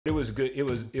It was good.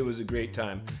 It was a great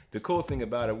time. The cool thing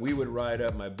about it, we would ride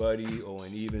up, my buddy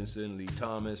Owen Evenson, Lee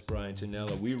Thomas, Brian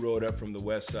Tonella. We rode up from the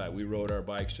west side. We rode our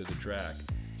bikes to the track,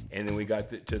 and then we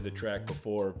got to the track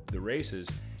before the races.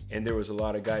 And there was a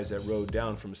lot of guys that rode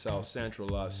down from South Central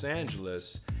Los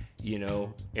Angeles, you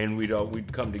know, and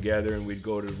we'd come together and we'd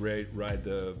go to ride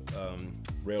the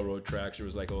railroad tracks. There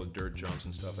was like all the dirt jumps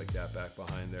and stuff like that back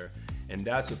behind there. And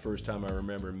that's the first time I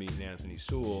remember meeting Anthony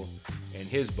Sewell and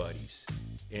his buddies.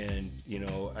 And, you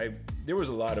know, there was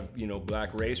a lot of, you know,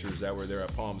 black racers that were there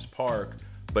at Palms Park,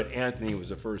 but Anthony was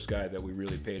the first guy that we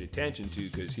really paid attention to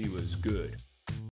because he was good.